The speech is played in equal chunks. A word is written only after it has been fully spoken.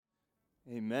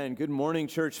Amen. Good morning,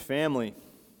 church family.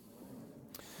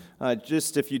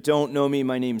 Just if you don't know me,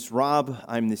 my name's Rob.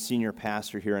 I'm the senior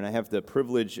pastor here, and I have the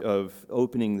privilege of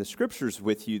opening the scriptures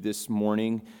with you this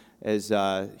morning. As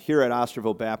here at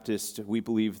Osterville Baptist, we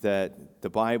believe that the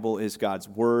Bible is God's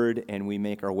word, and we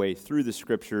make our way through the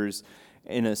scriptures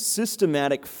in a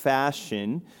systematic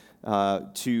fashion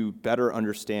to better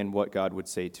understand what God would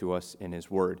say to us in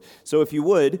His Word. So if you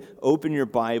would, open your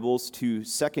Bibles to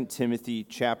 2 Timothy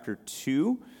chapter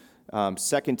 2.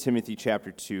 2 Timothy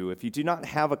chapter 2. If you do not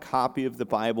have a copy of the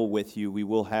Bible with you, we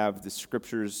will have the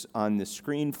scriptures on the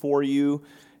screen for you.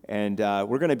 And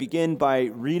we're going to begin by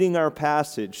reading our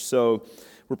passage. So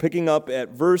we're picking up at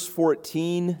verse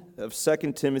 14 of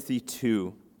 2 Timothy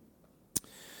 2.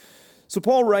 So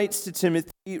Paul writes to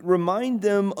Timothy, "Remind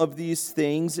them of these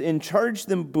things and charge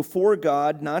them before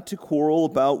God not to quarrel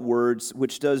about words,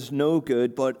 which does no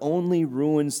good, but only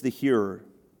ruins the hearer.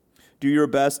 Do your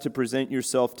best to present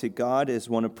yourself to God as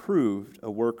one approved, a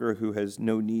worker who has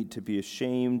no need to be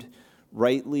ashamed,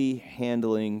 rightly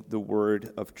handling the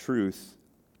word of truth.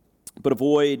 But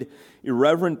avoid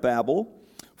irreverent babble,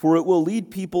 for it will lead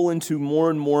people into more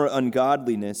and more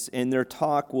ungodliness, and their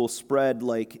talk will spread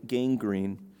like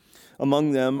gangrene.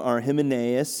 Among them are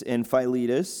Hymenaeus and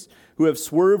Philetus, who have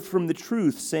swerved from the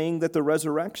truth, saying that the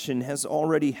resurrection has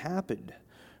already happened.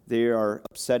 They are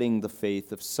upsetting the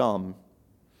faith of some.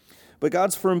 But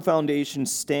God's firm foundation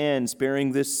stands,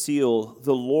 bearing this seal: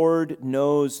 the Lord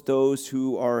knows those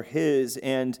who are His,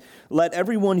 and let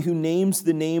everyone who names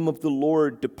the name of the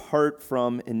Lord depart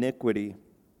from iniquity.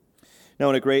 Now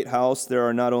in a great house there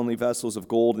are not only vessels of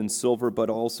gold and silver, but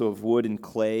also of wood and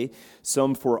clay,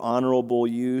 some for honorable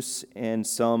use and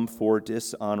some for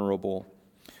dishonorable.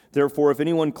 Therefore, if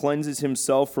anyone cleanses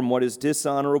himself from what is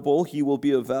dishonorable, he will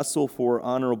be a vessel for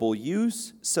honorable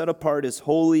use, set apart as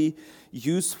holy,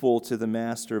 useful to the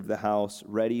master of the house,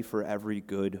 ready for every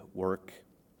good work.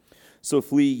 So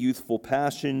flee youthful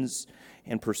passions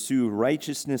and pursue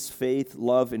righteousness, faith,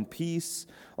 love, and peace,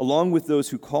 along with those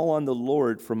who call on the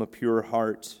Lord from a pure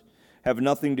heart. Have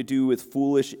nothing to do with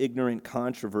foolish, ignorant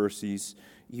controversies.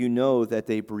 You know that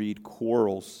they breed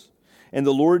quarrels. And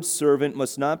the Lord's servant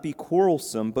must not be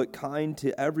quarrelsome, but kind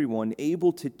to everyone,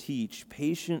 able to teach,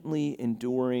 patiently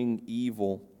enduring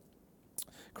evil,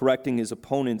 correcting his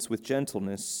opponents with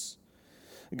gentleness.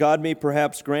 God may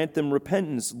perhaps grant them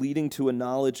repentance, leading to a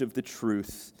knowledge of the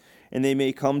truth, and they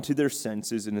may come to their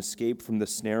senses and escape from the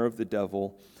snare of the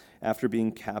devil after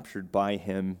being captured by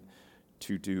him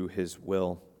to do his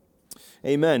will."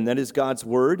 Amen. That is God's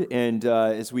word. And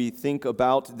as we think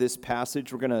about this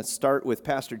passage, we're going to start with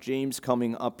Pastor James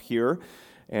coming up here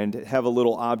and have a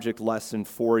little object lesson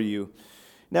for you.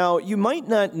 Now, you might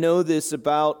not know this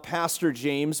about Pastor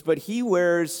James, but he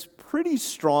wears pretty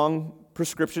strong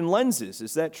prescription lenses.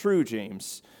 Is that true,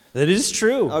 James? That is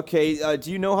true. Okay,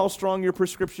 do you know how strong your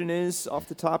prescription is off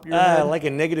the top of your head? Like a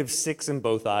 -6 in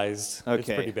both eyes. Okay. It's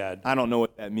pretty bad. I don't know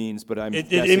what that means, but I'm It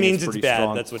guessing means it's it's pretty bad.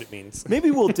 strong. That's what it means. Maybe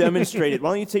we'll demonstrate it. Why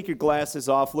don't you take your glasses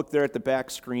off, look there at the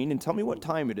back screen, and tell me what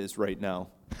time it is right now.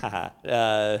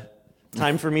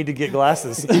 Time for me to get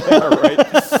glasses. Yeah,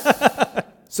 right.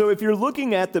 So if you're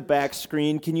looking at the back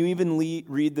screen, can you even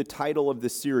read the title of the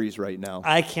series right now?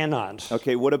 I cannot.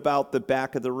 Okay, what about the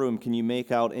back of the room? Can you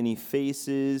make out any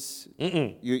faces?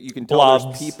 You can tell Blobs.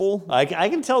 there's people? I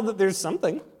can tell that there's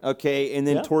something. Okay, and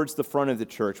then Yeah. towards the front of the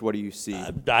church, what do you see?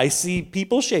 I see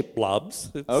people-shaped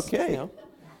blobs. Okay.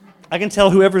 I can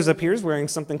tell whoever's up here is wearing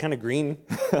something kind of green.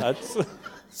 That's...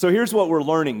 So here's what we're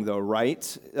learning, though,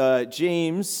 right?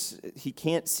 James, he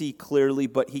can't see clearly,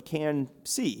 but he can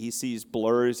see. He sees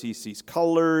blurs, he sees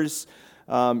colors.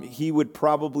 He would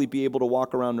probably be able to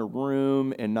walk around a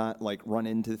room and not, run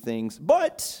into things.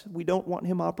 But we don't want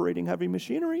him operating heavy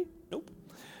machinery. Nope.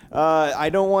 I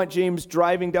don't want James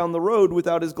driving down the road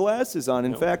without his glasses on.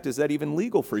 In fact, is that even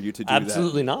legal for you to do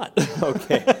Absolutely not. that?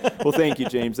 Okay. Well, thank you,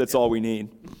 James. That's all we need.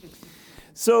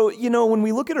 So, when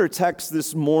we look at our text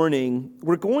this morning,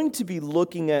 we're going to be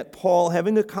looking at Paul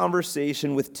having a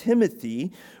conversation with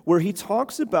Timothy where he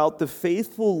talks about the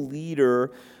faithful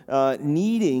leader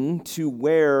needing to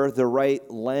wear the right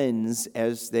lens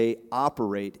as they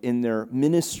operate in their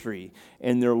ministry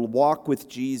and their walk with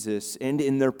Jesus and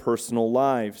in their personal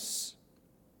lives.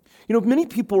 Many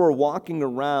people are walking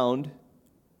around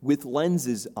with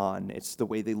lenses on. It's the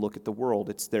way they look at the world.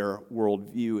 It's their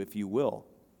worldview, if you will.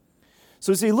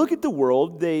 So as they look at the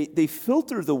world, they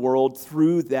filter the world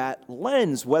through that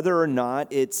lens, whether or not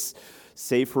it's,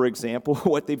 say, for example,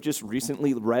 what they've just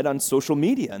recently read on social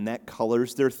media, and that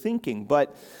colors their thinking.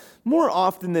 But More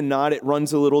often than not, it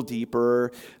runs a little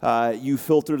deeper. You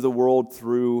filter the world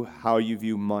through how you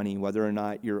view money, whether or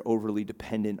not you're overly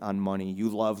dependent on money, you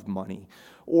love money,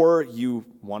 or you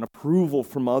want approval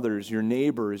from others, your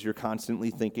neighbors. You're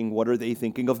constantly thinking, what are they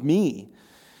thinking of me?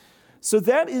 So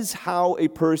that is how a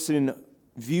person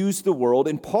views the world.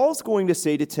 And Paul's going to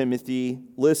say to Timothy,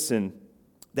 listen,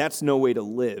 that's no way to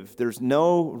live. There's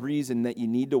no reason that you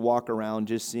need to walk around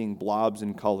just seeing blobs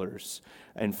and colors.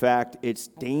 In fact, it's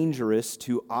dangerous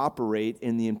to operate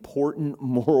in the important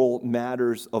moral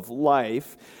matters of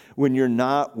life when you're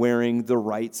not wearing the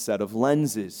right set of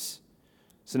lenses.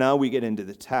 So now we get into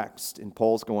the text, and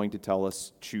Paul's going to tell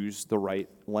us, choose the right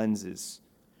lenses.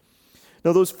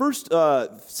 Now, those first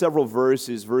several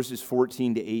verses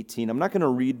 14 to 18, I'm not going to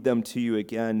read them to you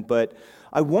again, but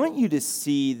I want you to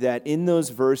see that in those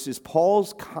verses,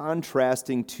 Paul's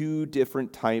contrasting two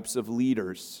different types of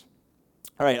leaders.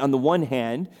 All right, on the one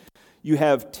hand, you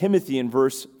have Timothy in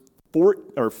verse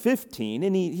 15,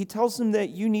 and he tells him that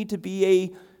you need to be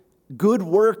a good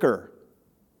worker.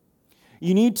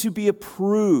 You need to be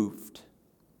approved.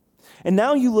 And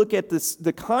now you look at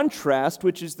the contrast,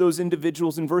 which is those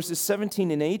individuals in verses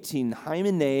 17 and 18,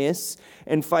 Hymenaeus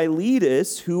and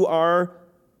Philetus, who are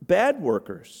bad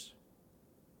workers.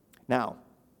 Now,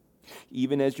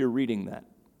 even as you're reading that,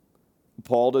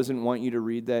 Paul doesn't want you to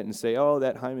read that and say, oh,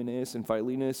 that Hymenaeus and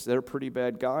Philetus, they're pretty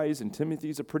bad guys, and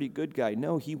Timothy's a pretty good guy.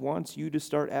 No, he wants you to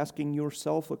start asking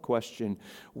yourself a question.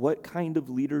 What kind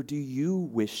of leader do you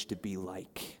wish to be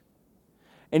like?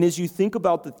 And as you think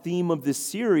about the theme of this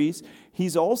series,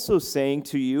 he's also saying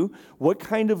to you, what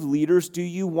kind of leaders do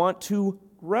you want to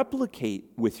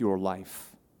replicate with your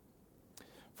life?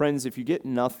 Friends, if you get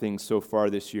nothing so far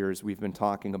this year as we've been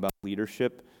talking about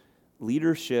leadership,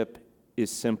 leadership is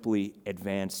simply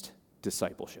advanced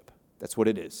discipleship. That's what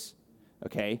it is.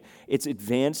 Okay? It's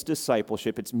advanced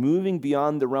discipleship. It's moving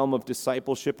beyond the realm of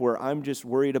discipleship where I'm just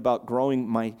worried about growing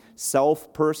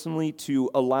myself personally to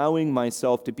allowing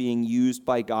myself to being used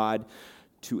by God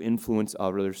to influence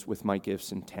others with my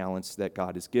gifts and talents that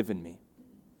God has given me.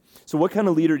 So what kind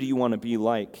of leader do you want to be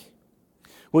like?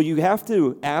 Well, you have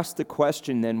to ask the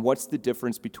question then, what's the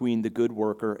difference between the good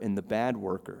worker and the bad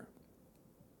worker?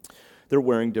 They're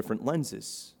wearing different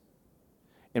lenses.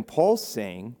 And Paul's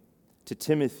saying to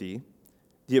Timothy,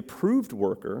 the approved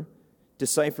worker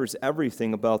deciphers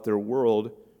everything about their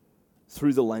world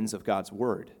through the lens of God's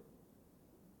word.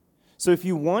 So if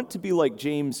you want to be like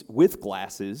James with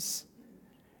glasses,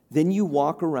 then you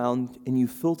walk around and you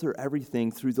filter everything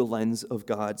through the lens of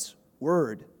God's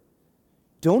word.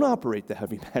 Don't operate the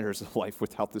heavy matters of life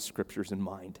without the scriptures in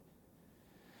mind.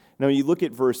 Now, you look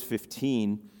at verse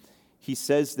 15, he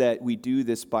says that we do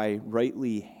this by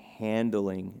rightly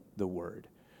handling the word.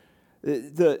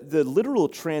 The literal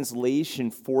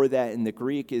translation for that in the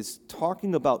Greek is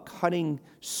talking about cutting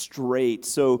straight.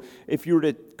 So if you were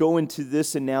to go into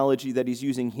this analogy that he's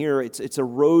using here, it's a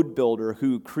road builder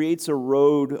who creates a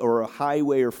road or a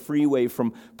highway or freeway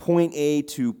from point A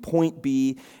to point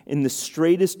B in the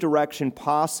straightest direction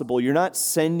possible. You're not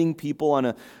sending people on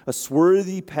a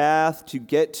swarthy path to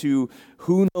get to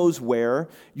who knows where.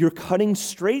 You're cutting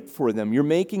straight for them. You're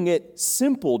making it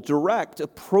simple, direct,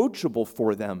 approachable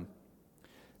for them.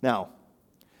 Now,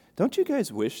 don't you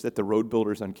guys wish that the road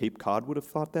builders on Cape Cod would have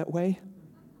thought that way?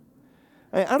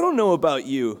 I don't know about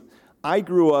you. I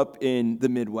grew up in the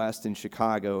Midwest in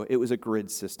Chicago. It was a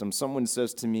grid system. Someone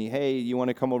says to me, hey, you want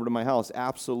to come over to my house?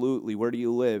 Absolutely. Where do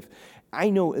you live? I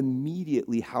know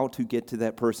immediately how to get to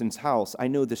that person's house. I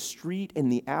know the street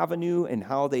and the avenue and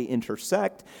how they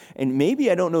intersect. And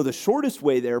maybe I don't know the shortest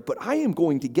way there, but I am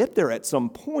going to get there at some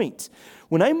point.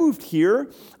 When I moved here,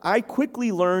 I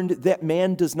quickly learned that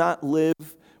man does not live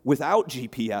without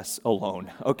GPS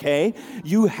alone, okay?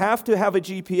 You have to have a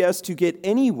GPS to get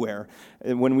anywhere.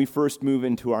 And when we first move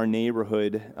into our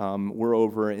neighborhood, we're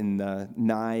over in the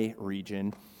Nye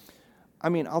region. I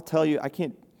mean, I will tell you, I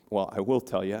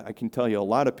can tell you a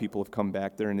lot of people have come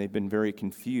back there and they've been very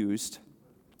confused.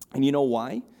 And you know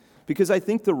why? Because I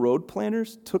think the road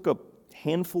planners took a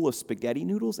handful of spaghetti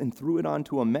noodles and threw it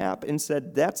onto a map and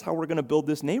said, that's how we're going to build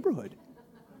this neighborhood.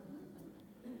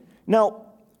 Now,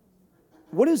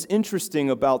 what is interesting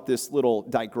about this little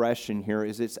digression here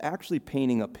is it's actually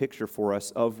painting a picture for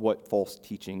us of what false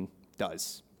teaching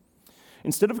does.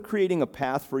 Instead of creating a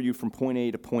path for you from point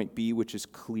A to point B, which is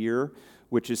clear,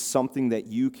 which is something that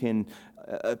you can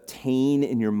obtain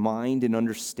in your mind and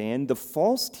understand, the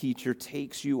false teacher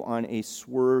takes you on a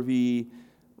swervy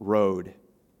road.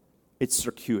 It's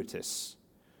circuitous.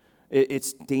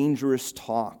 It's dangerous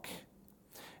talk.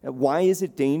 Why is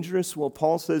it dangerous? Well,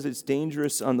 Paul says it's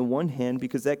dangerous on the one hand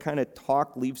because that kind of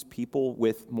talk leaves people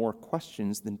with more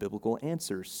questions than biblical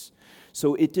answers.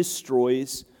 So it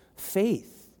destroys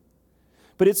faith.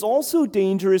 But it's also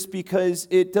dangerous because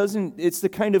it's the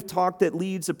kind of talk that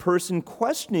leads a person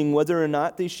questioning whether or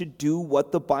not they should do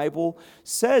what the Bible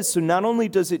says. So not only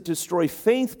does it destroy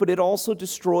faith, but it also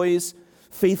destroys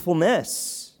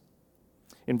faithfulness.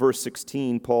 In verse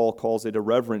 16, Paul calls it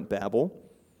irreverent babble.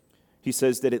 He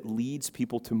says that it leads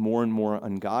people to more and more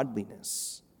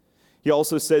ungodliness. He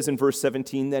also says in verse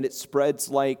 17 that it spreads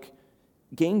like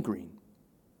gangrene.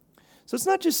 So it's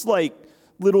not just like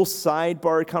little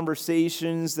sidebar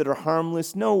conversations that are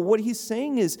harmless. No, what he's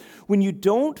saying is when you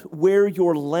don't wear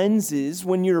your lenses,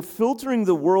 when you're filtering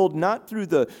the world not through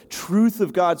the truth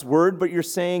of God's word, but you're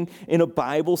saying in a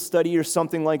Bible study or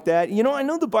something like that, I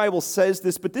know the Bible says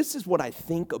this, but this is what I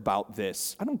think about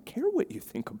this. I don't care what you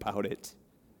think about it.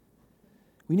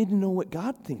 We need to know what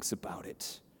God thinks about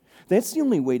it. That's the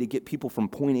only way to get people from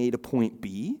point A to point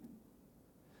B.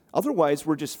 Otherwise,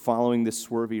 we're just following this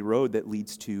swervy road that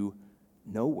leads to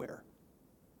nowhere.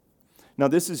 Now,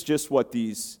 this is just what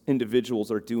these individuals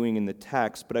are doing in the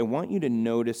text, but I want you to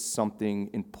notice something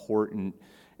important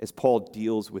as Paul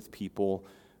deals with people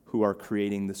who are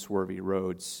creating the swervy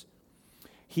roads.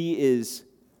 He is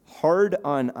hard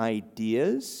on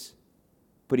ideas,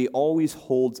 but he always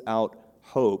holds out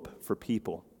hope for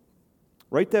people.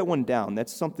 Write that one down.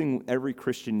 That's something every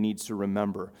Christian needs to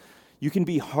remember. You can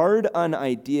be hard on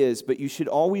ideas, but you should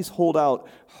always hold out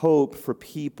hope for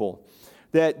people.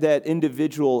 That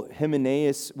individual,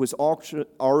 Hymenaeus, was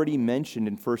already mentioned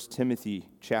in 1 Timothy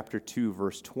chapter 2,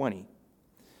 verse 20.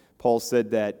 Paul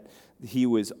said that he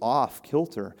was off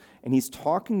kilter, and he's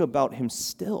talking about him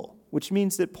still, which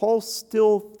means that Paul's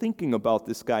still thinking about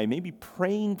this guy, maybe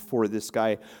praying for this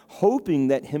guy, hoping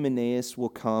that Hymenaeus will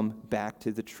come back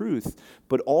to the truth.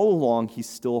 But all along, he's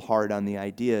still hard on the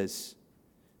ideas.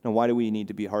 Now, why do we need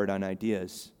to be hard on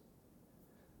ideas?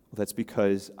 Well, that's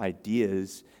because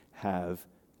ideas have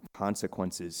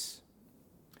consequences.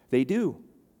 They do.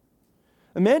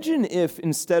 Imagine if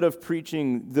instead of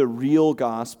preaching the real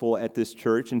gospel at this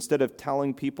church, instead of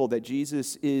telling people that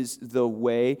Jesus is the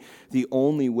way, the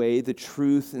only way, the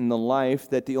truth, and the life,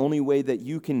 that the only way that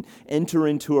you can enter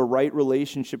into a right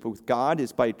relationship with God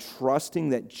is by trusting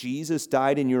that Jesus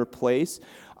died in your place,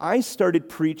 I started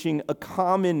preaching a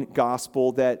common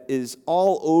gospel that is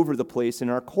all over the place in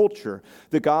our culture,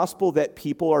 the gospel that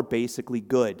people are basically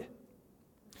good.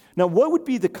 Now, what would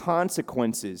be the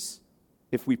consequences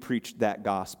if we preached that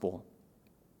gospel?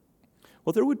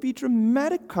 Well, there would be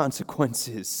dramatic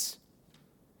consequences.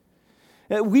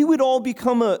 We would all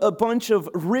become a bunch of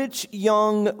rich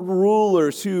young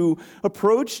rulers who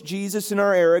approach Jesus in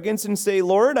our arrogance and say,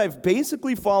 Lord, I've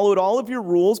basically followed all of your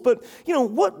rules, but,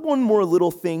 what one more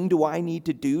little thing do I need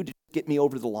to do to get me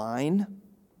over the line?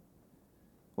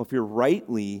 Well, if you're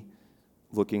rightly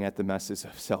looking at the message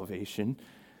of salvation,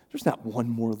 there's not one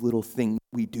more little thing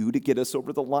we do to get us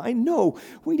over the line. No,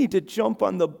 we need to jump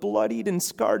on the bloodied and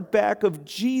scarred back of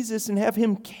Jesus and have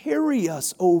him carry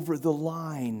us over the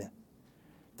line.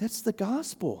 That's the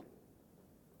gospel.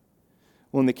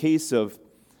 Well, in the case of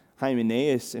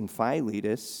Hymenaeus and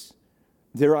Philetus,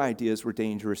 their ideas were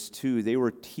dangerous too. They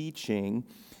were teaching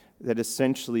that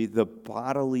essentially the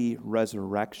bodily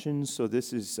resurrection, so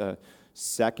this is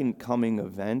second coming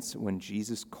events when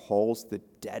Jesus calls the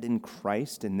dead in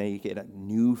Christ and they get a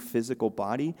new physical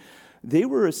body. They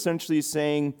were essentially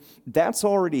saying that's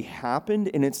already happened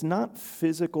and it's not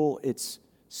physical, it's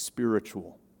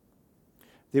spiritual.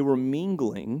 They were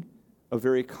mingling a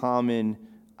very common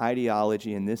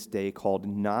ideology in this day called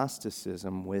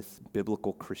Gnosticism with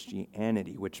biblical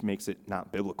Christianity, which makes it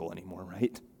not biblical anymore,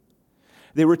 right?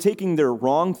 They were taking their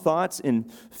wrong thoughts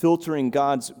and filtering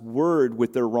God's word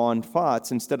with their wrong thoughts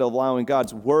instead of allowing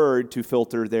God's word to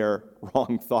filter their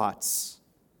wrong thoughts.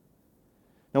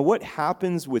 Now, what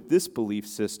happens with this belief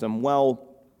system? Well,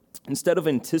 instead of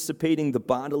anticipating the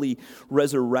bodily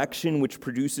resurrection, which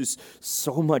produces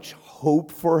so much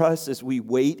hope for us as we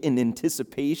wait in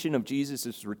anticipation of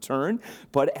Jesus' return,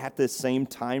 but at the same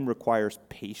time requires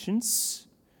patience,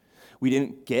 we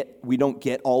don't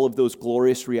get all of those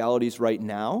glorious realities right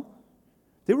now.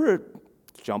 They were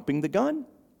jumping the gun.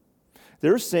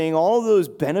 They're saying all of those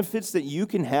benefits that you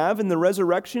can have in the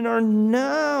resurrection are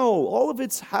now. All of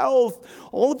its health,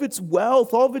 all of its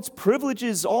wealth, all of its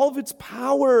privileges, all of its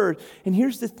power. And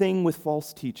here's the thing with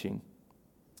false teaching.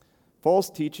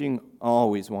 False teaching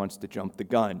always wants to jump the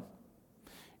gun.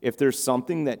 If there's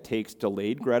something that takes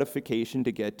delayed gratification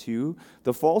to get to,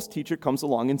 the false teacher comes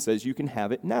along and says you can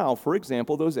have it now. For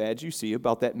example, those ads you see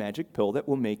about that magic pill that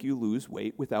will make you lose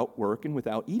weight without work and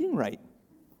without eating right.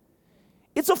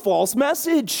 It's a false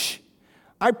message.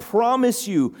 I promise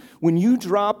you, when you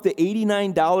drop the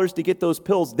 $89 to get those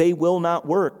pills, they will not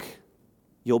work.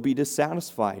 You'll be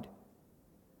dissatisfied.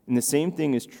 And the same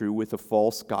thing is true with a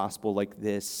false gospel like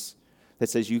this that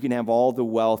says you can have all the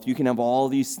wealth, you can have all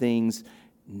these things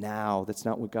now. That's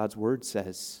not what God's word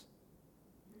says.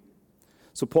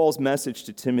 So Paul's message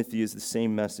to Timothy is the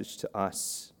same message to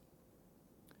us.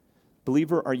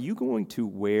 Believer, are you going to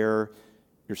wear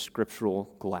your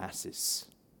scriptural glasses?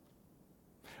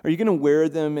 Are you going to wear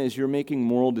them as you're making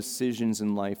moral decisions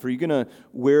in life? Are you going to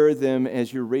wear them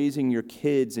as you're raising your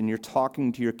kids and you're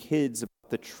talking to your kids about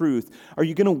the truth? Are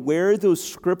you going to wear those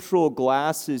scriptural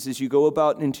glasses as you go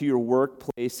about into your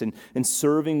workplace and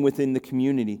serving within the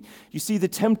community? You see, the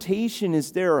temptation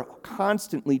is there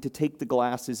constantly to take the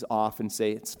glasses off and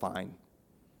say, it's fine.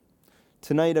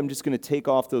 Tonight, I'm just going to take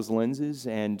off those lenses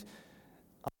and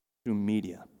do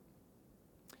media.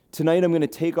 Tonight, I'm going to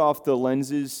take off the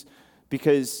lenses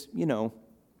because,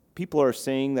 people are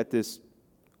saying that this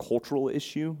cultural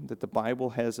issue that the Bible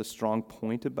has a strong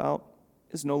point about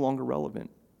is no longer relevant.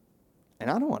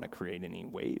 And I don't want to create any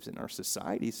waves in our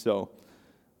society, so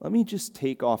let me just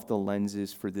take off the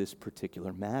lenses for this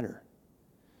particular matter.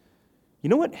 You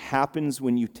know what happens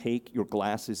when you take your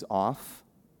glasses off?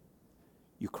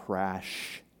 You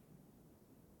crash.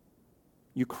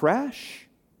 You crash.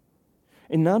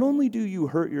 And not only do you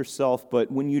hurt yourself,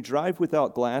 but when you drive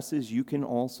without glasses, you can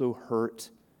also hurt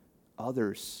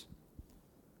others.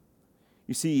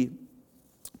 You see,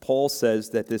 Paul says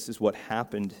that this is what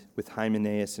happened with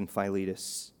Hymenaeus and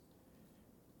Philetus.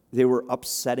 They were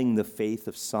upsetting the faith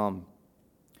of some.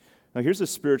 Now, here's a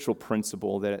spiritual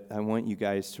principle that I want you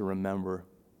guys to remember.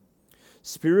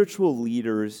 Spiritual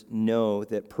leaders know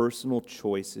that personal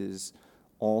choices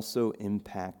also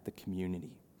impact the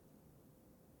community.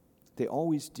 They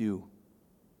always do.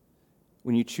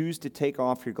 When you choose to take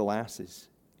off your glasses,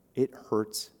 it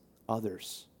hurts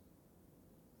others.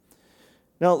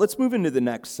 Now, let's move into the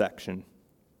next section.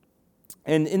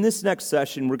 And in this next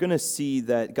session, we're going to see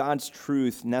that God's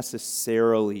truth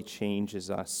necessarily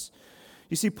changes us.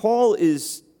 You see, Paul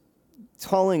is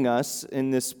telling us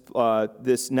in this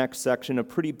next section a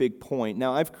pretty big point.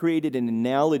 Now, I've created an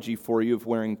analogy for you of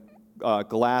wearing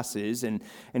glasses, and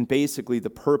basically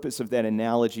the purpose of that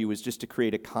analogy was just to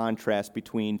create a contrast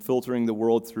between filtering the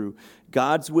world through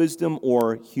God's wisdom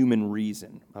or human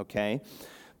reason, okay?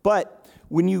 But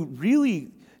when you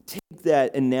really take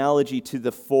that analogy to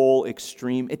the full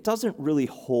extreme, it doesn't really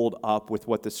hold up with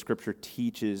what the Scripture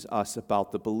teaches us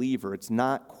about the believer. It's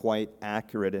not quite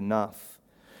accurate enough.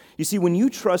 You see, when you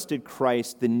trusted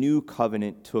Christ, the new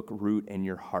covenant took root in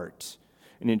your heart.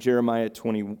 And in Jeremiah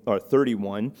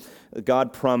 31,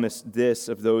 God promised this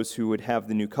of those who would have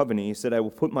the new covenant. He said, I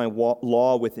will put my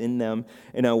law within them,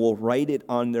 and I will write it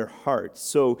on their hearts.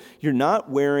 So you're not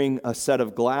wearing a set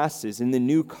of glasses. In the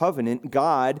new covenant,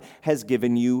 God has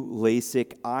given you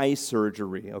LASIK eye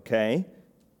surgery, okay?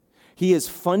 He has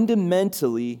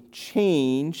fundamentally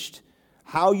changed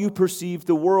how you perceive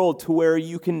the world to where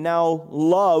you can now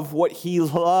love what He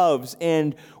loves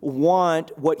and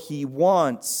want what He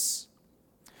wants.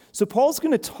 So Paul's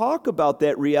going to talk about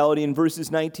that reality in verses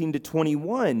 19 to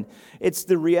 21. It's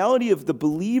the reality of the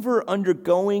believer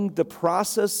undergoing the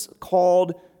process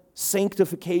called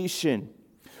sanctification.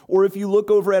 Or if you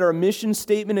look over at our mission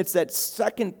statement, it's that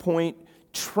second point,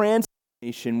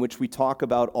 transformation, which we talk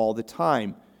about all the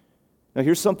time. Now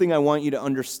here's something I want you to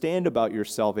understand about your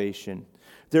salvation.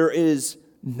 There is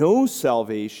no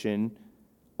salvation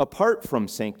apart from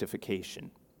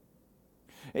sanctification.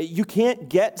 You can't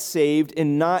get saved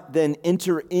and not then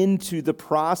enter into the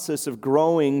process of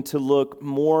growing to look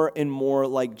more and more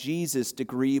like Jesus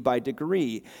degree by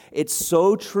degree. It's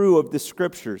so true of the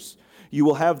Scriptures. You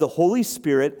will have the Holy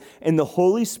Spirit, and the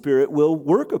Holy Spirit will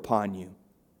work upon you.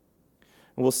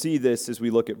 And we'll see this as we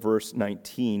look at verse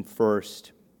 19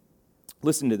 first.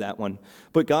 Listen to that one.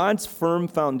 But God's firm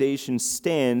foundation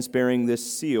stands bearing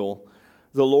this seal.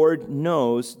 The Lord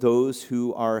knows those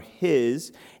who are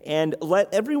His, and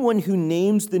let everyone who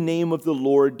names the name of the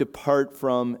Lord depart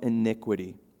from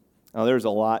iniquity. Now, there's a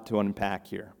lot to unpack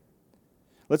here.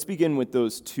 Let's begin with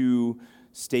those two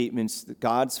statements.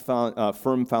 God's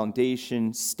firm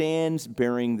foundation stands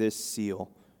bearing this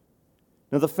seal.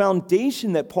 Now, the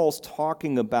foundation that Paul's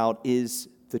talking about is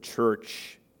the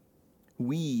church.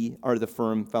 We are the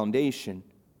firm foundation.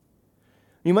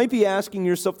 You might be asking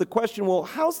yourself the question, well,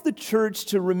 how's the church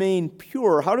to remain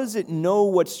pure? How does it know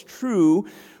what's true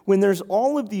when there's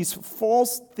all of these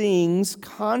false things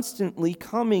constantly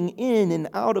coming in and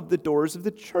out of the doors of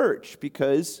the church?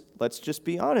 Because, let's just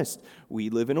be honest, we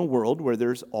live in a world where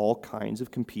there's all kinds of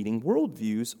competing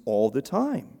worldviews all the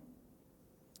time.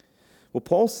 Well,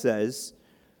 Paul says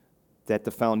that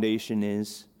the foundation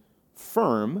is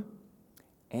firm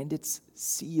and it's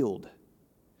sealed.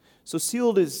 So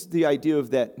sealed is the idea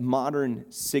of that modern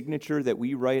signature that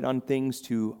we write on things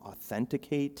to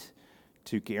authenticate,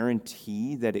 to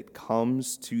guarantee that it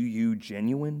comes to you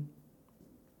genuine.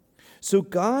 So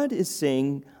God is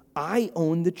saying, I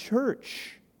own the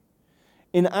church,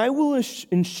 and I will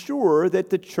ensure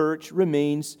that the church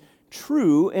remains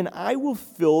true, and I will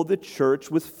fill the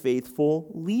church with faithful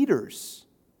leaders.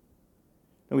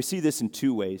 And we see this in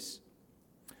two ways.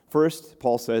 First,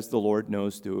 Paul says the Lord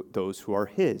knows those who are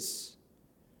his.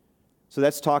 So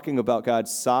that's talking about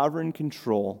God's sovereign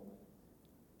control.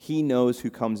 He knows who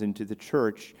comes into the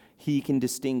church. He can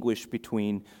distinguish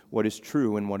between what is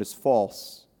true and what is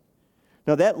false.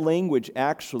 Now that language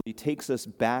actually takes us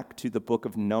back to the book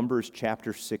of Numbers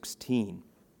chapter 16.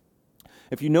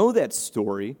 If you know that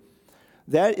story,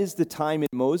 that is the time in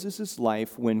Moses'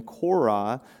 life when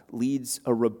Korah leads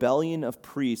a rebellion of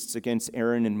priests against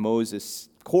Aaron and Moses.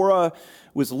 Korah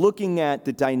was looking at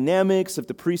the dynamics of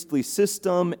the priestly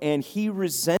system, and he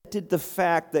resented the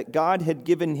fact that God had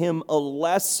given him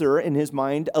in his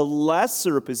mind, a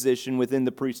lesser position within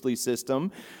the priestly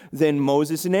system than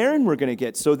Moses and Aaron were going to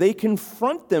get. So they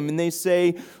confront them and they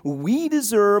say, we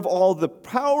deserve all the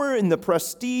power and the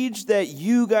prestige that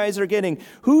you guys are getting.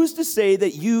 Who's to say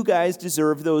that you guys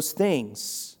deserve those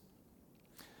things?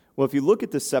 Well, if you look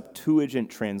at the Septuagint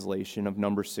translation of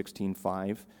Numbers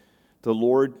 16:5, the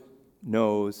Lord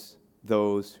knows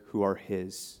those who are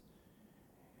his.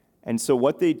 And so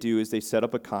what they do is they set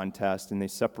up a contest and they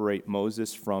separate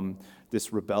Moses from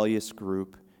this rebellious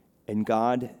group, and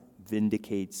God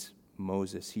vindicates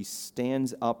Moses. He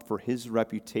stands up for his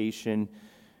reputation,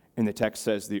 and the text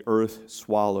says the earth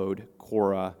swallowed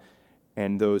Korah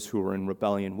and those who were in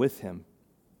rebellion with him.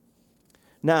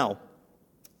 Now,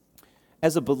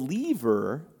 as a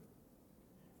believer,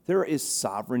 there is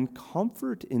sovereign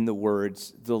comfort in the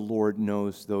words, the Lord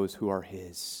knows those who are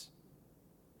his.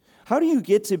 How do you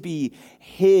get to be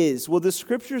his? Well, the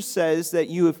scripture says that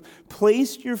you have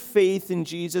placed your faith in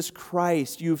Jesus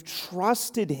Christ. You've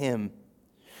trusted him.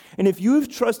 And if you have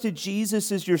trusted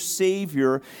Jesus as your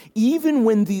Savior, even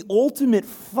when the ultimate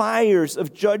fires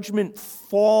of judgment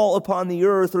fall upon the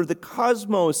earth or the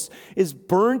cosmos is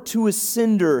burnt to a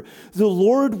cinder, the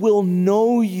Lord will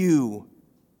know you.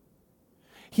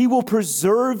 He will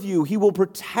preserve you. He will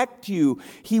protect you.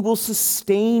 He will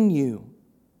sustain you.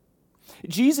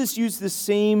 Jesus used the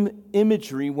same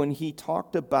imagery when he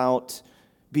talked about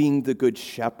being the good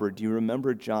shepherd. Do you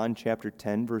remember John chapter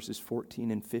 10, verses 14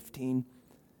 and 15?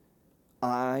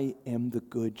 I am the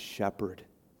good shepherd.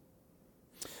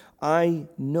 I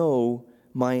know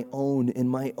my own, and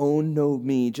my own know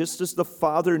me, just as the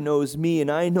Father knows me,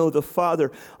 and I know the Father.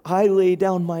 I lay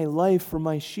down my life for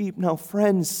my sheep. Now,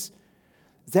 friends,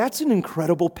 that's an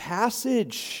incredible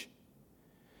passage.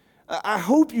 I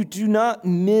hope you do not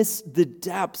miss the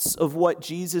depths of what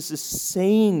Jesus is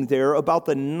saying there about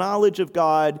the knowledge of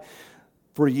God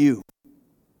for you.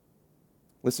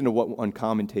 Listen to what one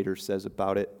commentator says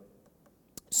about it.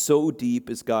 So deep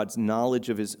is God's knowledge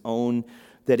of his own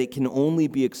that it can only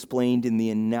be explained in the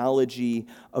analogy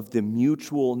of the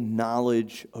mutual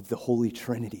knowledge of the Holy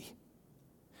Trinity.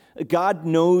 God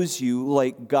knows you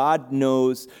like God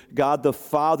knows, God the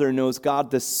Father knows God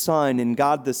the Son, and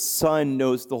God the Son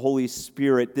knows the Holy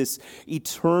Spirit. This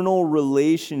eternal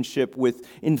relationship with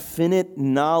infinite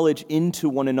knowledge into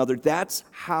one another. That's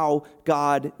how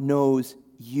God knows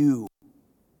you.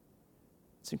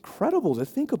 It's incredible to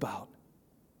think about.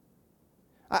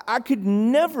 I could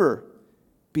never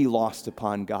be lost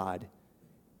upon God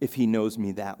if he knows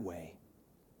me that way.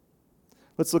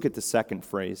 Let's look at the second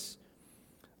phrase.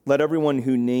 Let everyone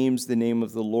who names the name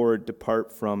of the Lord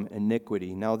depart from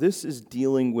iniquity. Now, this is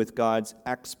dealing with God's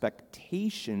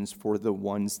expectations for the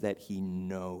ones that he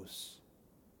knows.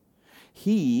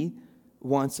 He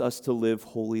wants us to live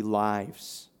holy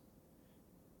lives.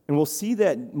 And we'll see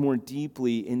that more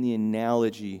deeply in the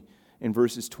analogy in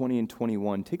verses 20 and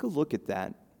 21. Take a look at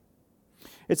that.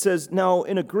 It says, now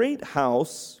in a great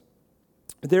house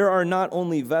there are not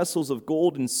only vessels of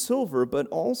gold and silver, but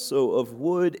also of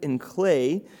wood and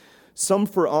clay, some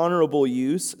for honorable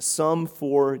use, some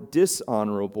for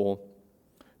dishonorable.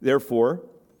 Therefore,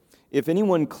 if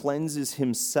anyone cleanses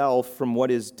himself from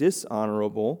what is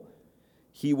dishonorable,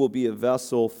 He will be a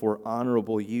vessel for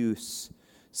honorable use,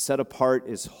 set apart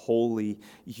as holy,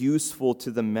 useful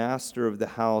to the master of the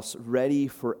house, ready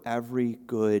for every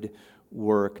good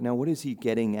work. Now, what is he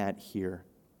getting at here?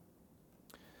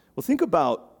 Well, think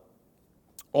about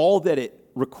all that it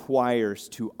requires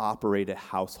to operate a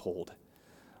household.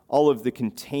 All of the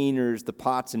containers, the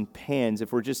pots and pans,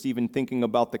 if we're just even thinking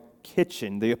about the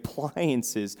kitchen, the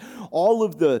appliances, all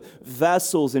of the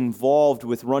vessels involved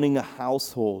with running a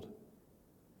household.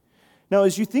 Now,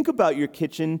 as you think about your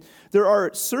kitchen, there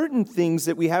are certain things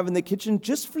that we have in the kitchen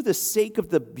just for the sake of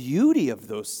the beauty of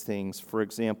those things. For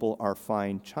example, our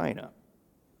fine china.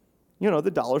 You know,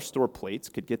 the dollar store plates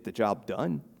could get the job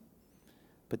done.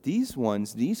 But these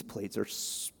plates are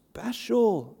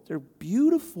special. They're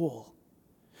beautiful.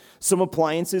 Some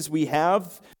appliances we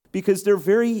have because they're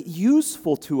very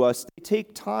useful to us. They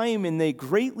take time and they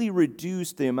greatly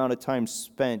reduce the amount of time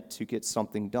spent to get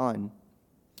something done.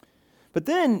 But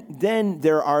then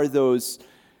there are those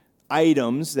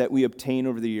items that we obtain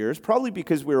over the years, probably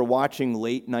because we were watching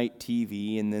late night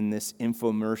TV and then this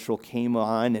infomercial came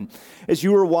on. And as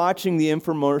you were watching the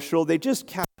infomercial, they just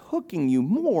kept hooking you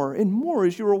more and more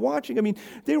as you were watching. I mean,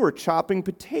 they were chopping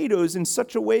potatoes in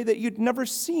such a way that you'd never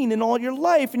seen in all your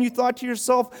life. And you thought to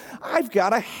yourself, I've got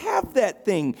to have that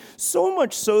thing. So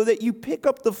much so that you pick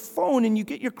up the phone and you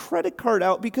get your credit card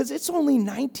out because it's only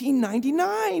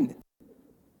 $19.99.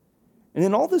 And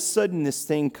then all of a sudden this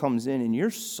thing comes in and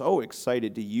you're so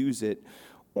excited to use it,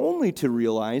 only to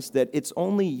realize that its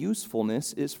only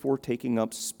usefulness is for taking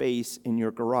up space in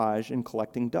your garage and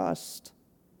collecting dust.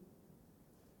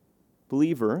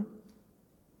 Believer,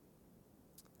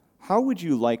 how would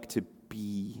you like to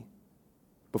be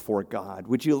before God?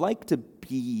 Would you like to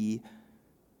be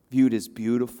viewed as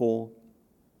beautiful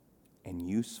and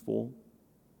useful?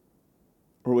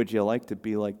 Or would you like to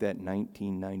be like that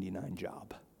 $19.99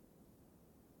 job?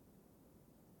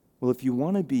 Well, if you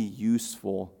want to be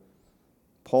useful,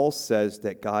 Paul says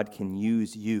that God can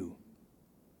use you.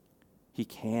 He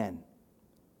can.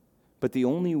 But the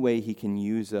only way he can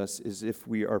use us is if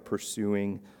we are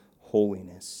pursuing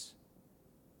holiness.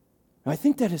 I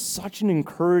think that is such an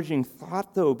encouraging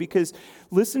thought, though, because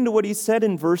listen to what he said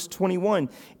in verse 21.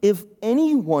 If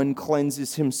anyone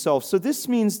cleanses himself, so this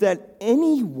means that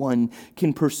anyone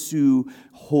can pursue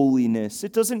holiness.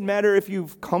 It doesn't matter if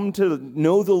you've come to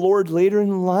know the Lord later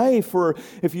in life, or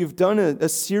if you've done a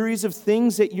series of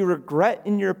things that you regret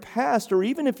in your past, or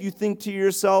even if you think to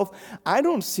yourself, I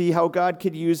don't see how God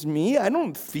could use me. I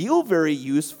don't feel very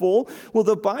useful. Well,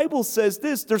 the Bible says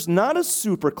this, there's not a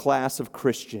super class of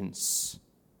Christians.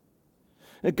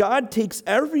 God takes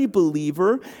every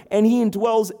believer and he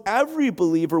indwells every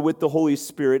believer with the Holy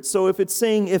Spirit. So if it's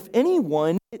saying if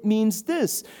anyone, it means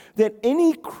this, that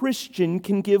any Christian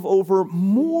can give over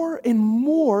more and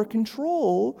more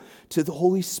control to the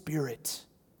Holy Spirit.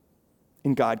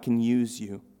 And God can use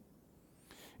you.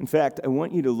 In fact, I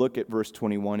want you to look at verse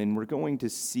 21 and we're going to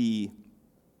see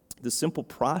the simple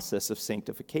process of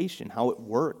sanctification, how it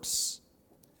works.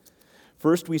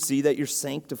 First, we see that you're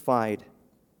sanctified.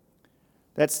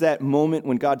 That's that moment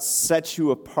when God sets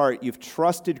you apart. You've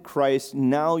trusted Christ.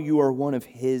 Now you are one of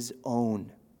his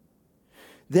own.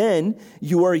 Then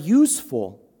you are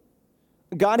useful.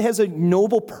 God has a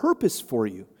noble purpose for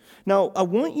you. Now, I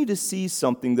want you to see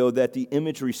something, though, that the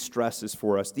imagery stresses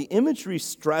for us. The imagery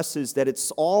stresses that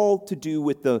it's all to do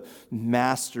with the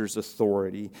master's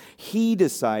authority. He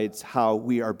decides how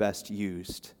we are best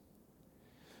used.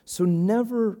 So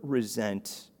never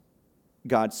resent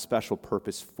God's special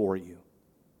purpose for you.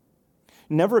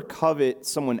 Never covet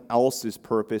someone else's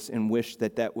purpose and wish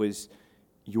that that was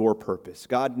your purpose.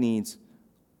 God needs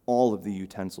all of the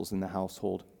utensils in the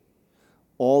household.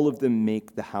 All of them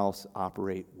make the house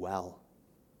operate well.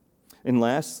 And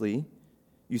lastly,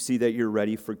 you see that you're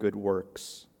ready for good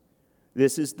works.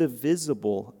 This is the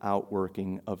visible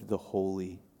outworking of the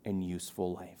holy and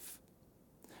useful life.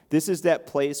 This is that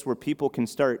place where people can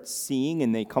start seeing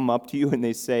and they come up to you and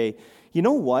they say, you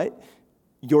know what?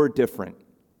 You're different.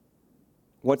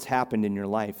 What's happened in your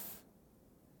life?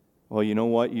 Well, you know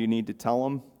what you need to tell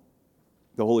them?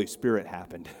 The Holy Spirit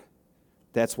happened.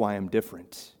 That's why I'm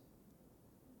different.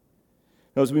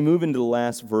 Now, as we move into the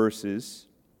last verses,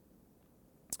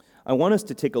 I want us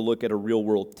to take a look at a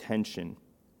real-world tension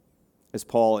as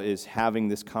Paul is having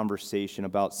this conversation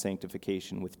about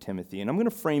sanctification with Timothy. And I'm going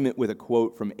to frame it with a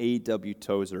quote from A.W.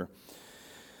 Tozer.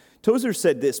 Tozer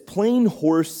said this, plain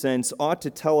horse sense ought to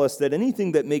tell us that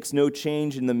anything that makes no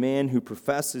change in the man who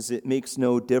professes it makes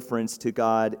no difference to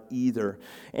God either.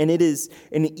 And it is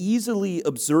an easily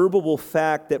observable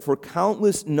fact that for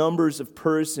countless numbers of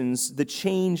persons, the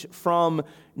change from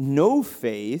no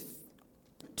faith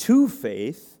to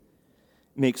faith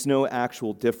makes no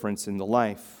actual difference in the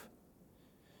life.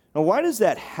 Now, why does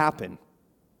that happen?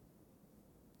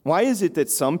 Why is it that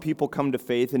some people come to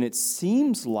faith and it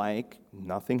seems like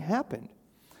nothing happened?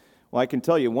 Well, I can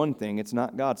tell you one thing, it's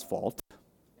not God's fault.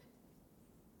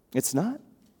 It's not.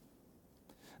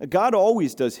 God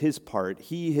always does his part.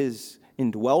 He has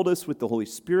indwelled us with the Holy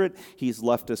Spirit. He's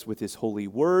left us with his holy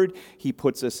word. He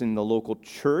puts us in the local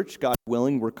church. God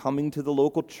willing, we're coming to the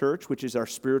local church, which is our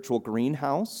spiritual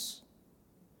greenhouse.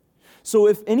 So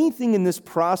if anything in this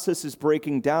process is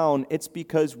breaking down, it's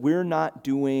because we're not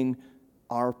doing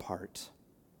our part.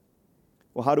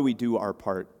 Well, how do we do our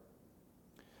part?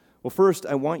 Well, first,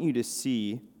 I want you to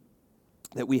see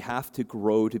that we have to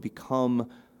grow to become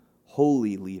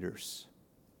holy leaders.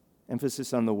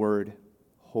 Emphasis on the word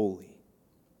holy.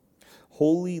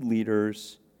 Holy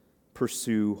leaders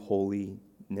pursue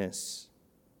holiness.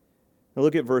 Now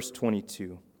look at verse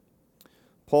 22.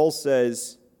 Paul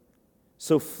says,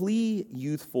 "So flee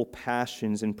youthful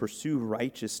passions and pursue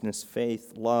righteousness,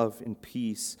 faith, love, and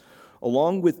peace,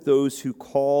 along with those who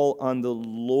call on the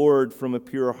Lord from a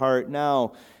pure heart."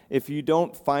 Now, if you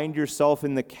don't find yourself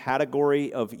in the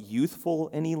category of youthful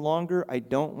any longer, I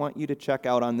don't want you to check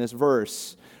out on this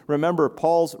verse. Remember,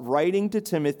 Paul's writing to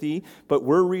Timothy, but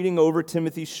we're reading over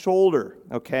Timothy's shoulder,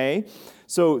 okay?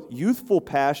 So youthful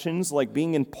passions, like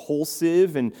being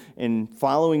impulsive and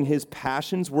following his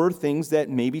passions, were things that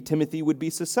maybe Timothy would be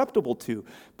susceptible to.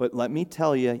 But let me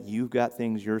tell you, you've got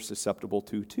things you're susceptible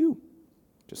to too,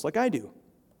 just like I do.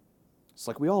 Just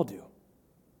like we all do.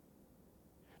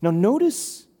 Now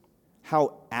notice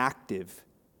how active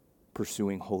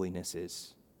pursuing holiness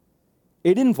is.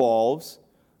 It involves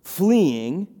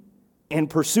fleeing and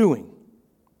pursuing,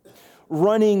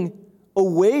 running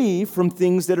away from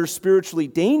things that are spiritually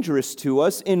dangerous to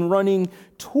us and running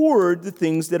toward the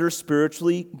things that are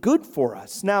spiritually good for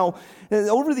us. Now,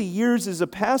 over the years as a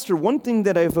pastor, one thing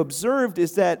that I've observed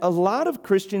is that a lot of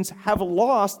Christians have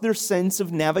lost their sense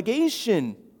of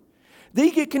navigation.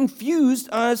 They get confused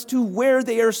as to where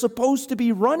they are supposed to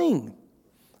be running.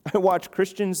 I watch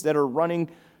Christians that are running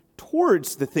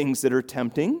towards the things that are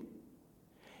tempting,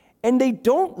 and they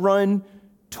don't run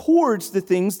towards the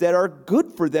things that are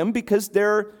good for them because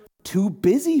they're too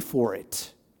busy for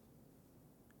it.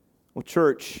 Well,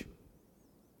 church,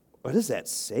 what does that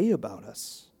say about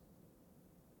us?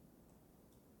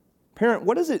 Parent,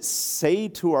 what does it say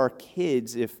to our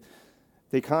kids if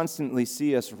they constantly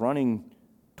see us running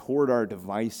toward our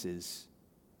devices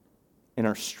and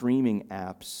our streaming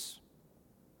apps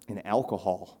and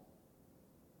alcohol?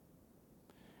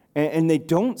 And they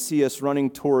don't see us running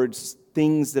towards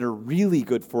things that are really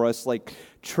good for us, like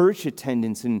church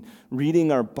attendance and reading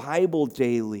our Bible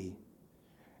daily,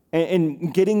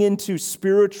 and getting into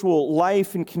spiritual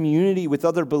life and community with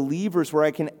other believers where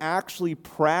I can actually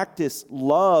practice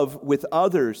love with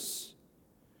others.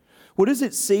 What does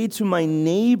it say to my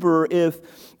neighbor if,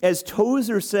 as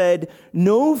Tozer said,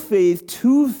 no faith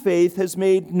to faith has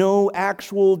made no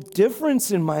actual difference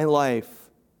in my life?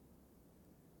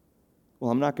 Well,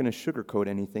 I'm not going to sugarcoat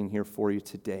anything here for you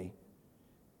today.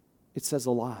 It says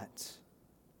a lot.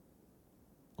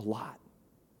 A lot.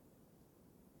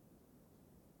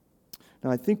 Now,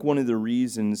 I think one of the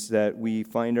reasons that we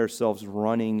find ourselves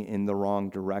running in the wrong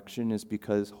direction is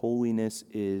because holiness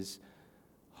is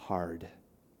hard.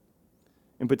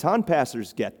 And baton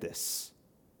passers get this.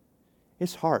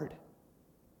 It's hard.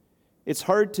 It's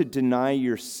hard to deny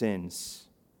your sins.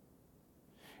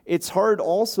 It's hard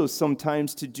also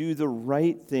sometimes to do the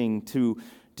right thing, to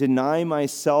deny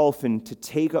myself and to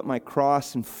take up my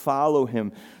cross and follow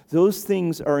him. Those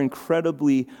things are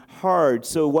incredibly hard.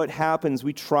 So what happens?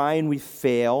 We try and we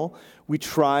fail. We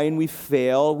try and we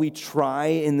fail. We try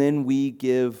and then we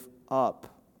give up.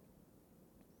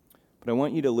 But I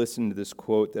want you to listen to this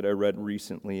quote that I read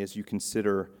recently as you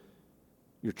consider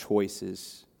your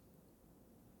choices.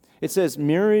 It says,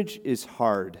 "Marriage is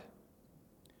hard.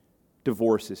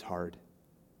 Divorce is hard.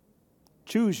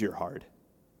 Choose your hard.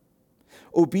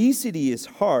 Obesity is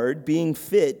hard. Being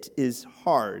fit is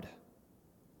hard.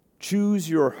 Choose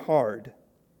your hard.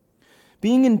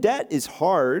 Being in debt is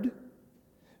hard.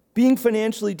 Being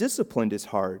financially disciplined is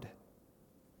hard.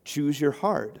 Choose your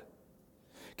hard.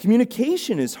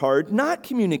 Communication is hard. Not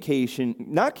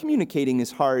communicating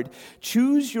is hard.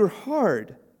 Choose your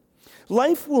hard.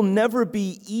 Life will never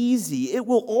be easy. It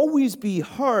will always be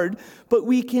hard, but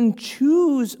we can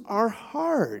choose our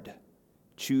hard.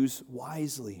 Choose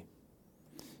wisely."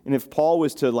 And if Paul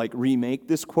was to remake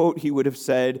this quote, he would have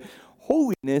said,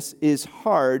 "Holiness is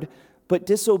hard, but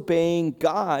disobeying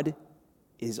God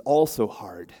is also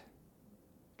hard.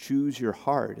 Choose your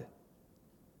hard."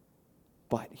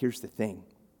 But here's the thing.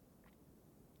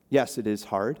 Yes, it is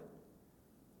hard,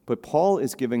 but Paul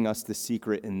is giving us the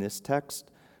secret in this text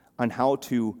on how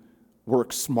to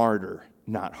work smarter,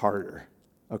 not harder,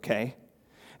 okay?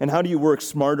 And how do you work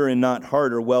smarter and not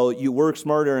harder? Well, you work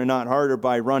smarter and not harder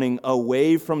by running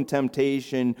away from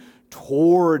temptation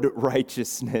toward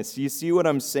righteousness. You see what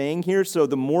I'm saying here? So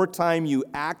the more time you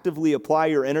actively apply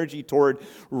your energy toward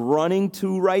running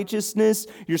to righteousness,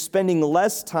 you're spending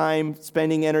less time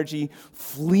spending energy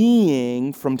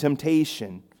fleeing from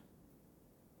temptation.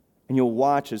 And you'll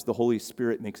watch as the Holy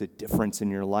Spirit makes a difference in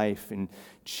your life and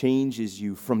changes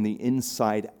you from the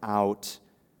inside out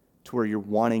to where you're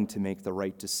wanting to make the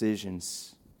right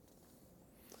decisions.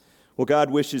 Well,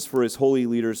 God wishes for his holy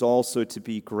leaders also to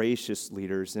be gracious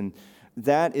leaders, and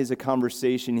that is a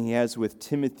conversation he has with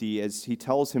Timothy as he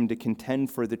tells him to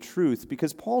contend for the truth,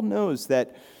 because Paul knows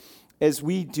that as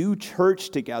we do church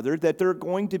together, that there are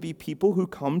going to be people who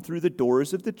come through the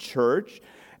doors of the church,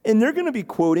 and they're going to be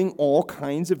quoting all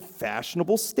kinds of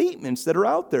fashionable statements that are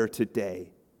out there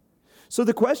today. So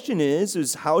the question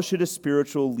is how should a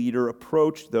spiritual leader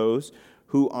approach those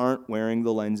who aren't wearing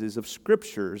the lenses of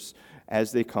scriptures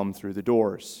as they come through the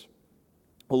doors?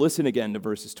 Well, listen again to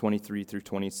verses 23 through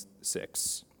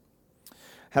 26.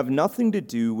 Have nothing to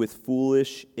do with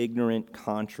foolish, ignorant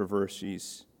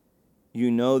controversies.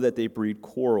 You know that they breed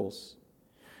quarrels.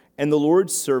 And the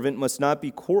Lord's servant must not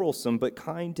be quarrelsome, but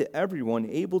kind to everyone,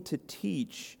 able to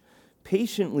teach,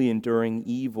 patiently enduring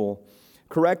evil,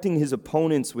 correcting his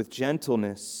opponents with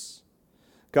gentleness.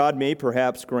 God may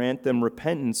perhaps grant them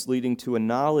repentance leading to a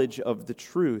knowledge of the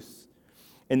truth,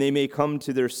 and they may come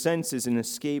to their senses and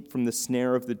escape from the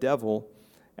snare of the devil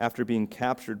after being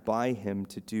captured by him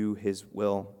to do his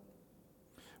will.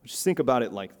 Just think about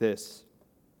it like this.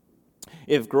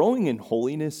 If growing in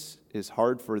holiness is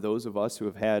hard for those of us who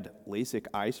have had LASIK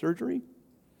eye surgery,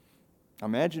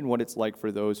 imagine what it's like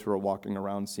for those who are walking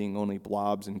around seeing only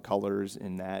blobs and colors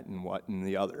and that and what and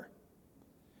the other.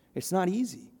 It's not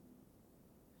easy.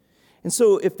 And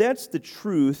so if that's the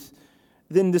truth,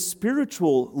 then the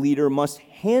spiritual leader must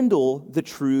handle the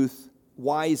truth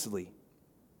wisely.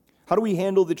 How do we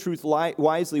handle the truth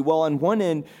wisely? Well, on one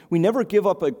end, we never give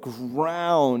up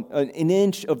an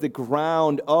inch of the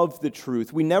ground of the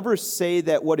truth. We never say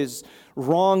that what is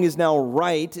wrong is now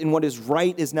right and what is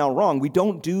right is now wrong. We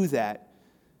don't do that.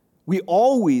 We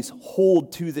always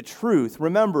hold to the truth.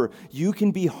 Remember, you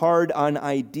can be hard on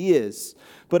ideas.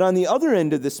 But on the other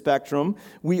end of the spectrum,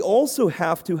 we also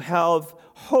have to have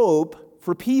hope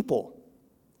for people.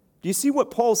 Do you see what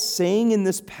Paul's saying in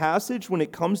this passage when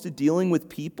it comes to dealing with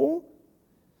people?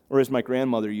 Or as my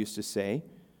grandmother used to say,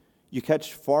 you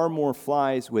catch far more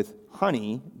flies with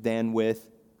honey than with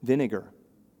vinegar.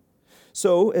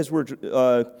 So as we're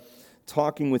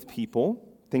talking with people,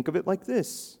 think of it like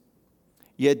this.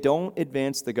 You don't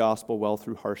advance the gospel well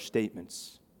through harsh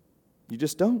statements. You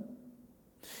just don't.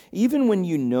 Even when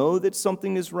you know that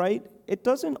something is right, it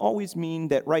doesn't always mean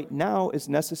that right now is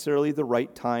necessarily the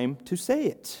right time to say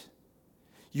it.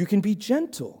 You can be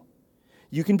gentle.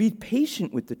 You can be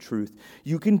patient with the truth.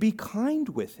 You can be kind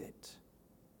with it.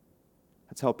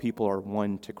 That's how people are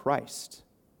won to Christ.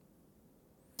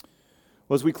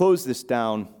 Well, as we close this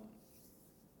down,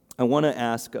 I want to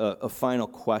ask a final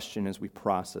question as we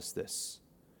process this.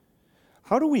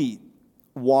 How do we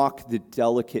walk the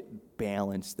delicate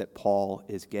balance that Paul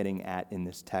is getting at in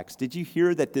this text? Did you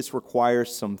hear that this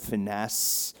requires some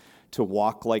finesse to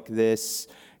walk like this?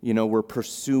 You know, we're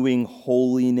pursuing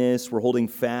holiness, we're holding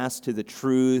fast to the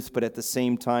truth, but at the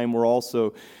same time, we're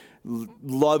also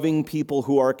loving people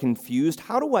who are confused.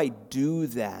 How do I do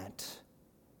that?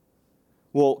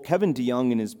 Well, Kevin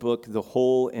DeYoung in his book, The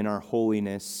Hole in Our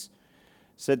Holiness,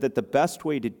 said that the best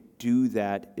way to do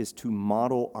that is to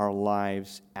model our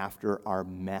lives after our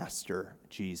master,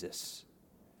 Jesus.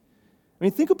 I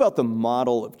mean, think about the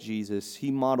model of Jesus. He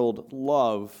modeled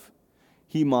love.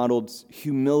 He modeled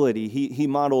humility. He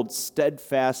modeled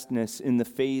steadfastness in the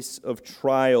face of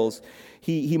trials.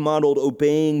 He modeled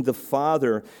obeying the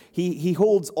Father. He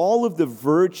holds all of the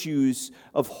virtues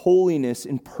of holiness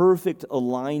in perfect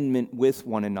alignment with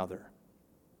one another.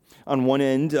 On one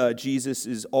end, Jesus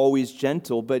is always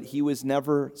gentle, but he was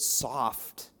never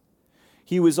soft.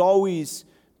 He was always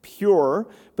pure,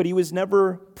 but he was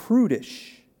never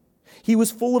prudish. He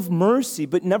was full of mercy,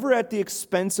 but never at the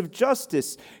expense of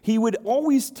justice. He would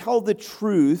always tell the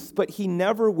truth, but he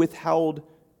never withheld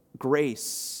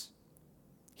grace.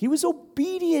 He was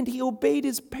obedient. He obeyed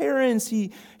his parents.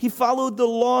 He followed the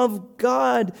law of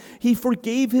God. He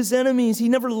forgave his enemies. He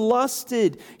never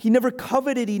lusted. He never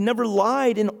coveted. He never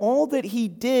lied. In all that he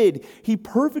did, he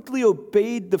perfectly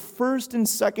obeyed the first and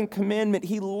second commandment.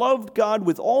 He loved God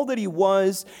with all that he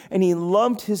was, and he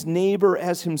loved his neighbor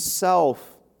as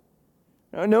himself.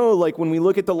 I know, like when we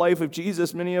look at the life of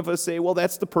Jesus, many of us say, well,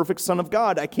 that's the perfect Son of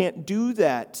God. I can't do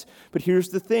that. But here's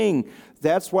the thing.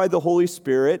 That's why the Holy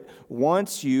Spirit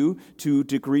wants you to,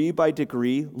 degree by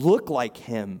degree, look like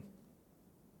him.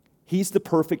 He's the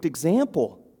perfect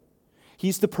example.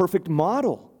 He's the perfect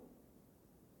model.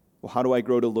 Well, how do I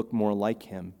grow to look more like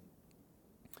him?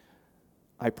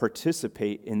 I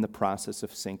participate in the process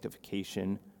of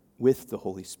sanctification with the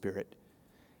Holy Spirit.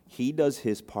 He does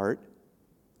his part.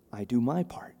 I do my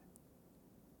part.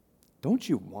 Don't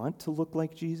you want to look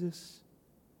like Jesus?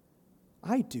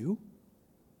 I do.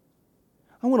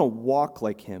 I want to walk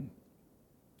like him.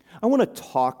 I want to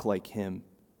talk like him.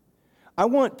 I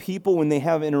want people, when they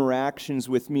have interactions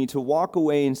with me, to walk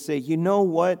away and say, you know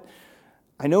what?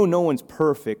 I know no one's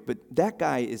perfect, but that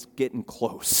guy is getting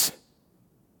close.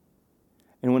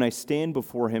 And when I stand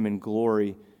before him in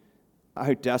glory,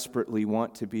 I desperately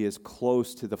want to be as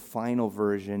close to the final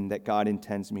version that God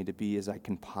intends me to be as I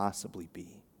can possibly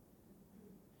be.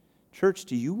 Church,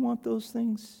 do you want those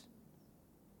things?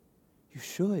 You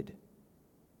should.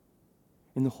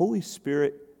 And the Holy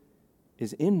Spirit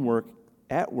is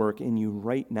at work in you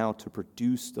right now to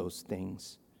produce those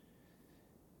things,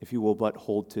 if you will but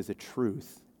hold to the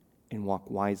truth and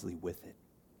walk wisely with it.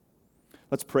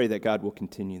 Let's pray that God will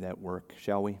continue that work,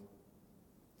 shall we?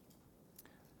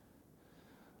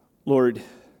 Lord,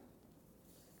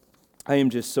 I am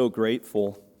just so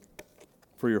grateful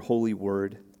for your holy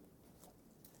word.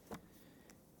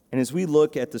 And as we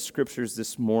look at the scriptures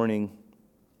this morning,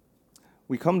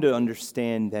 we come to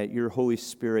understand that your Holy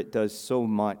Spirit does so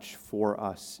much for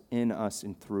us, in us,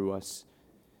 and through us.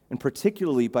 And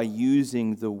particularly by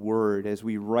using the word, as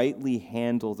we rightly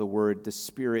handle the word, the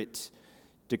Spirit,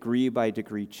 degree by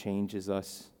degree, changes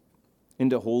us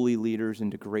into holy leaders,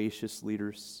 into gracious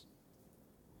leaders.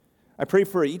 I pray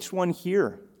for each one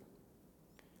here.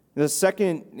 The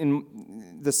second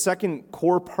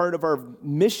core part of our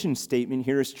mission statement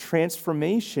here is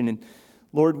transformation. And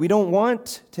Lord, we don't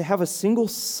want to have a single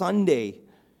Sunday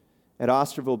at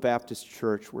Osterville Baptist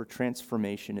Church where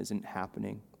transformation isn't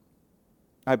happening.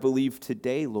 I believe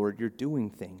today, Lord, you're doing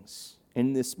things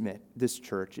in this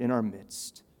church, in our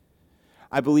midst.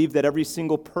 I believe that every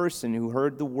single person who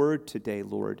heard the word today,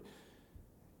 Lord,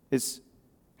 is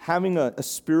having a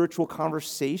spiritual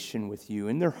conversation with you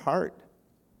in their heart,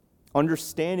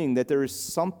 understanding that there is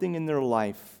something in their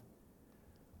life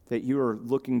that you are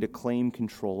looking to claim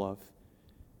control of.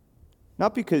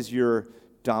 Not because you're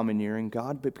domineering,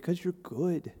 God, but because you're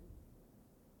good.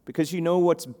 Because you know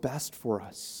what's best for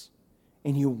us,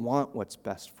 and you want what's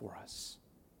best for us.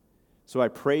 So I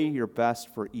pray your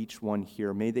best for each one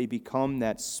here. May they become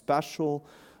that special,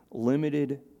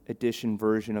 limited edition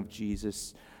version of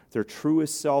Jesus, their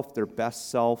truest self, their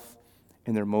best self,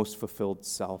 and their most fulfilled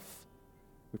self.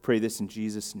 We pray this in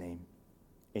Jesus' name.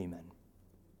 Amen.